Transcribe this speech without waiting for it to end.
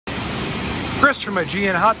Chris from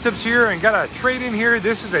Agean Hot Tubs here, and got a trade in here.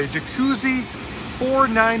 This is a Jacuzzi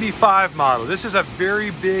 495 model. This is a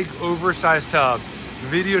very big oversized tub. The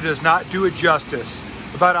video does not do it justice.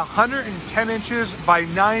 About 110 inches by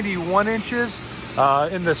 91 inches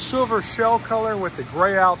in the silver shell color with the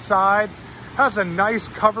gray outside. Has a nice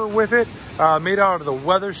cover with it, made out of the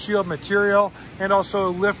weather shield material, and also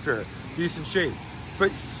a lifter, decent shape.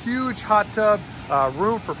 But huge hot tub,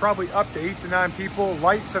 room for probably up to 8 to 9 people,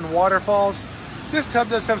 lights and waterfalls. This tub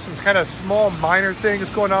does have some kind of small minor things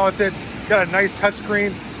going on with it. Got a nice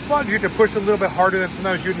touchscreen. Allows you to push a little bit harder than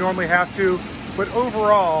sometimes you'd normally have to. But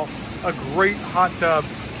overall, a great hot tub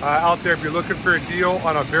out there if you're looking for a deal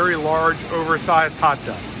on a very large, oversized hot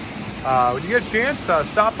tub. When you get a chance,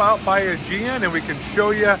 stop out by Agean and we can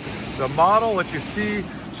show you the model, let you see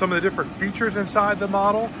some of the different features inside the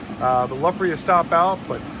model. I'd love for you to stop out,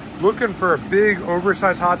 but looking for a big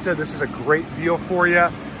oversized hot tub, this is a great deal for you.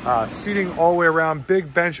 Seating all the way around,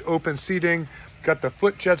 big bench open seating, got the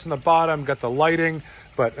foot jets in the bottom, got the lighting,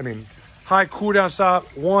 but I mean, high cool down stop,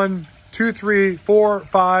 1, 2, 3, 4,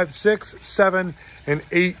 5, 6, 7, and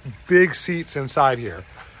 8 big seats inside here.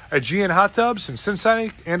 Agean Hot Tubs in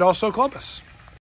Cincinnati and also Columbus.